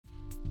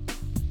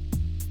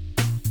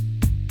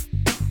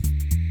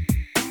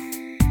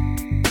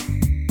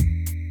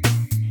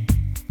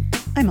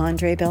I'm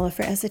Andre Bella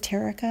for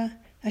Esoterica,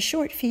 a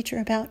short feature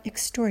about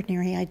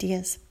extraordinary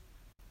ideas.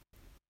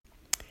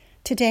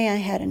 Today I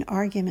had an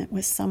argument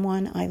with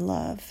someone I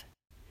love.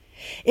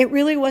 It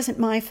really wasn't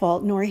my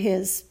fault nor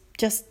his,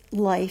 just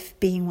life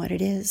being what it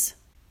is.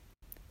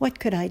 What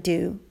could I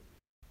do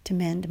to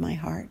mend my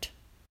heart?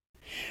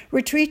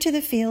 Retreat to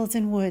the fields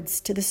and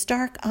woods, to the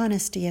stark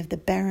honesty of the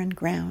barren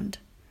ground.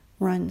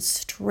 Run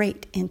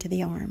straight into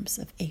the arms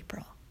of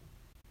April.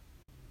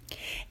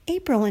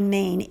 April in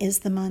Maine is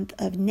the month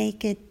of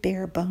naked,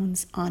 bare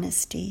bones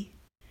honesty.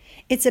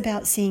 It's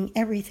about seeing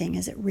everything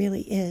as it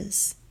really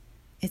is.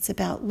 It's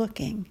about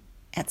looking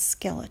at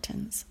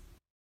skeletons.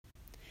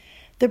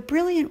 The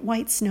brilliant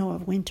white snow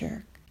of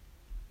winter,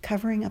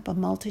 covering up a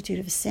multitude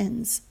of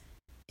sins,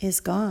 is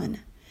gone,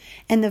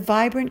 and the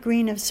vibrant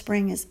green of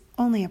spring is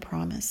only a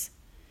promise.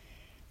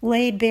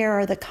 Laid bare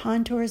are the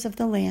contours of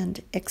the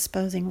land,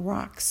 exposing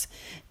rocks,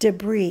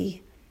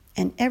 debris,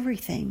 and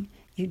everything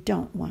you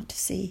don't want to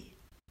see.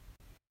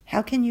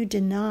 How can you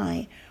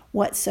deny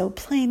what so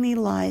plainly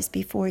lies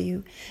before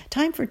you?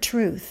 Time for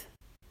truth.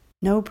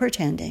 No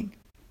pretending.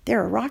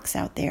 There are rocks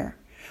out there.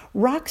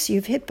 Rocks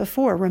you've hit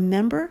before.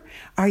 Remember?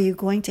 Are you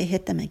going to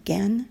hit them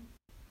again?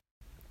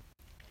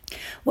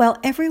 While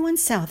everyone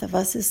south of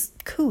us is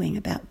cooing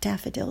about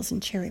daffodils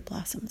and cherry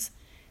blossoms,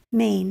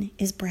 Maine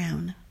is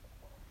brown.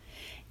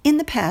 In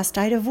the past,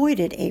 I'd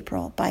avoided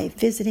April by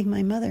visiting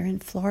my mother in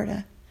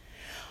Florida,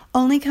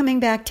 only coming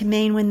back to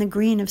Maine when the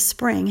green of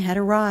spring had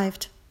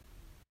arrived.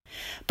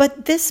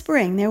 But this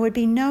spring, there would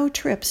be no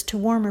trips to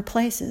warmer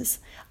places.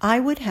 I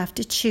would have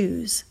to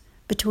choose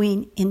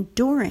between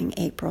enduring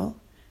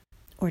April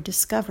or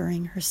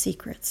discovering her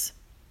secrets.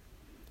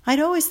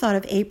 I'd always thought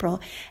of April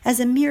as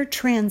a mere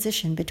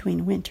transition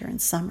between winter and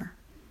summer.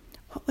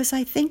 What was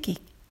I thinking?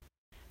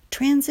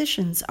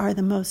 Transitions are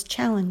the most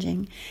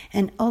challenging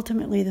and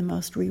ultimately the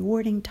most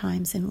rewarding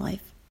times in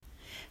life.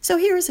 So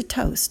here is a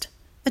toast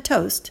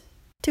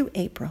to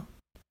April.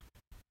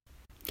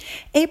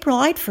 April,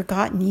 I'd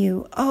forgotten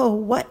you. Oh,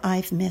 what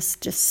I've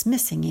missed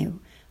dismissing you.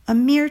 A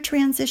mere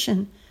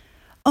transition.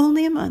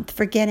 Only a month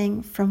for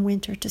getting from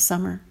winter to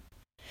summer.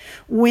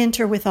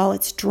 Winter with all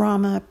its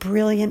drama,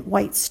 brilliant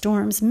white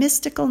storms,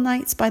 mystical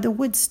nights by the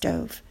wood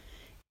stove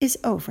is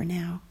over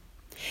now.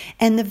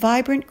 And the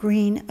vibrant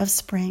green of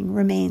spring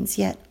remains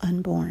yet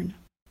unborn.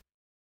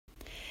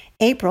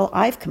 April,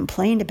 I've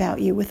complained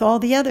about you with all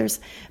the others,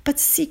 but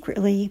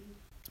secretly,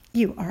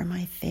 you are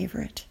my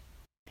favorite.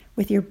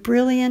 With your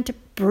brilliant,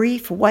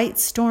 brief white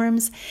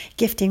storms,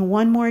 gifting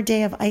one more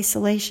day of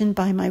isolation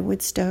by my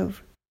wood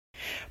stove.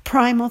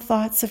 Primal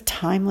thoughts of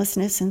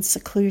timelessness and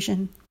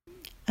seclusion,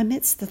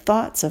 amidst the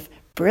thoughts of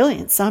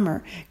brilliant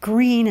summer,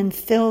 green and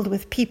filled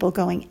with people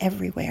going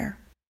everywhere.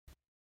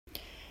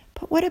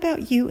 But what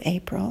about you,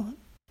 April?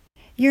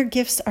 Your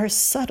gifts are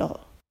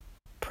subtle,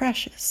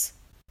 precious.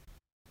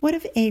 What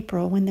of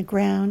April when the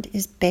ground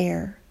is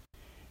bare,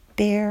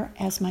 bare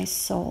as my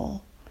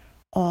soul,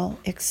 all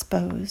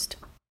exposed?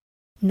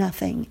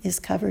 Nothing is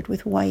covered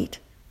with white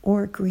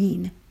or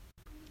green.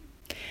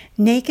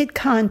 Naked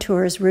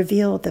contours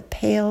reveal the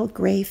pale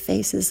gray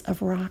faces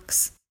of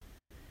rocks.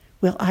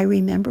 Will I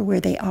remember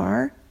where they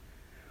are?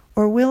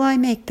 Or will I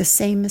make the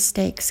same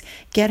mistakes,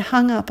 get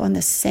hung up on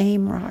the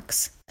same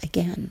rocks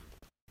again?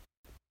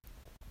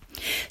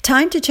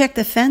 Time to check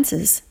the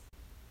fences.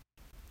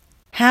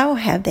 How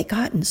have they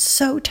gotten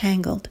so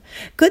tangled?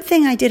 Good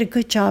thing I did a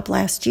good job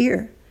last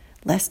year.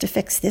 Less to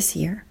fix this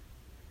year.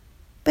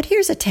 But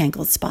here's a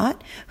tangled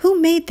spot. Who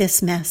made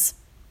this mess?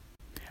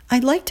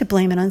 I'd like to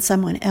blame it on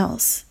someone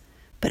else,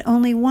 but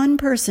only one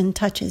person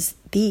touches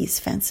these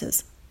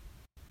fences.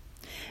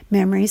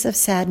 Memories of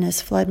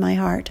sadness flood my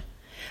heart.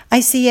 I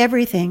see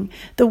everything,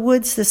 the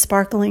woods, the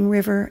sparkling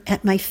river,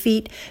 at my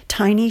feet,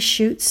 tiny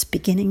shoots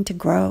beginning to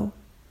grow.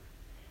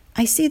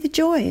 I see the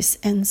joys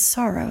and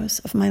sorrows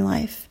of my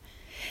life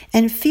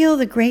and feel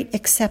the great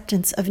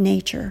acceptance of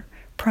nature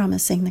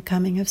promising the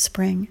coming of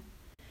spring.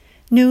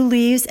 New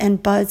leaves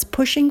and buds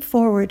pushing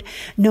forward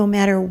no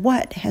matter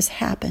what has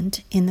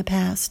happened in the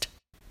past.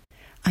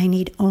 I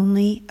need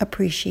only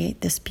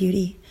appreciate this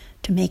beauty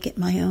to make it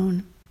my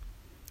own.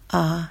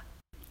 Ah,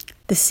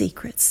 the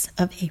secrets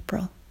of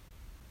April.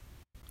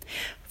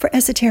 For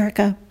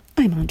Esoterica,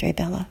 I'm Andre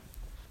Bella.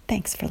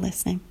 Thanks for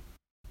listening.